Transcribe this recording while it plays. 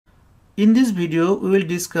In this video, we will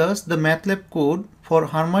discuss the MATLAB code for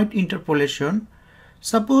Hermite interpolation.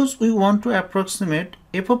 Suppose we want to approximate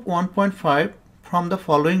f of 1.5 from the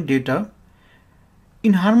following data.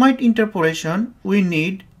 In Hermite interpolation, we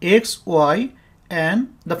need x, y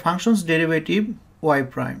and the function's derivative y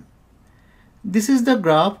prime. This is the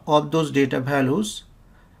graph of those data values.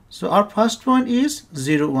 So our first one is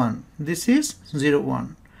 0, 1. This is 0,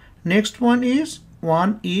 1. Next one is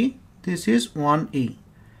 1e. This is 1e.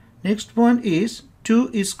 Next one is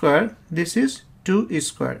 2e square. This is 2e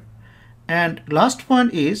square. And last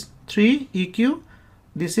one is 3eq.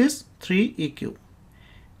 This is 3eq.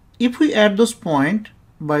 If we add those points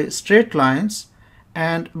by straight lines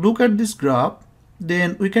and look at this graph,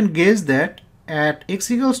 then we can guess that at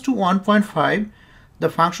x equals to 1.5, the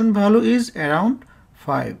function value is around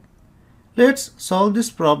 5. Let's solve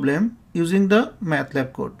this problem using the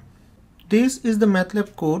MATLAB code. This is the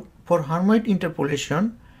MATLAB code for Hermite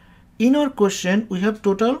interpolation. In our question, we have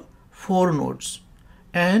total 4 nodes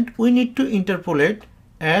and we need to interpolate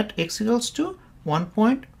at x equals to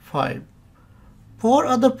 1.5. For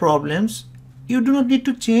other problems, you do not need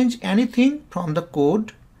to change anything from the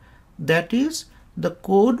code. That is, the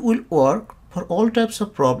code will work for all types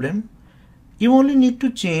of problem. You only need to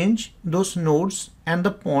change those nodes and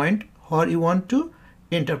the point where you want to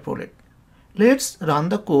interpolate. Let's run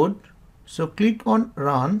the code. So click on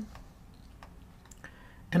Run.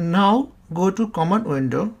 And now go to command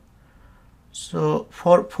window. So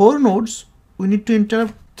for 4 nodes, we need to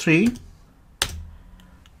enter 3.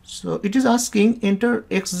 So it is asking enter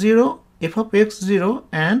x0, f of x0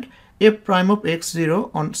 and f prime of x0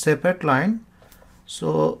 on separate line.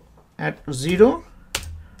 So at 0,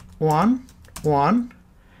 1, 1,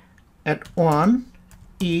 at 1,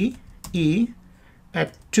 e, e,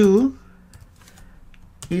 at 2,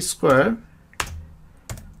 e square,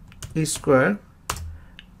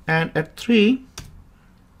 and at 3,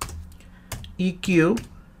 eq.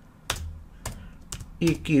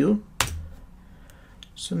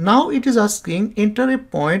 So now it is asking enter a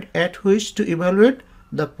point at which to evaluate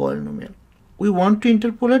the polynomial. We want to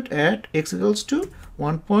interpolate at x equals to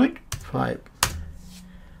 1.5.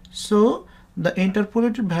 So the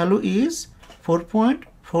interpolated value is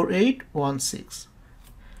 4.4816.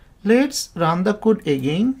 Let's run the code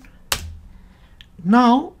again.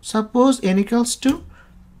 Now suppose n equals to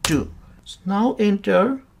 2. So now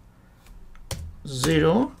enter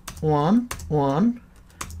 0, 1, 1,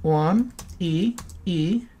 1, e,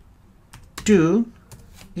 2,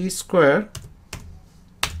 e square,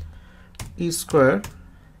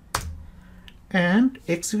 and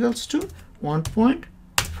x equals to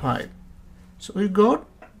 1.5. So we got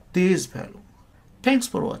this value. Thanks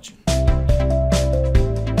for watching.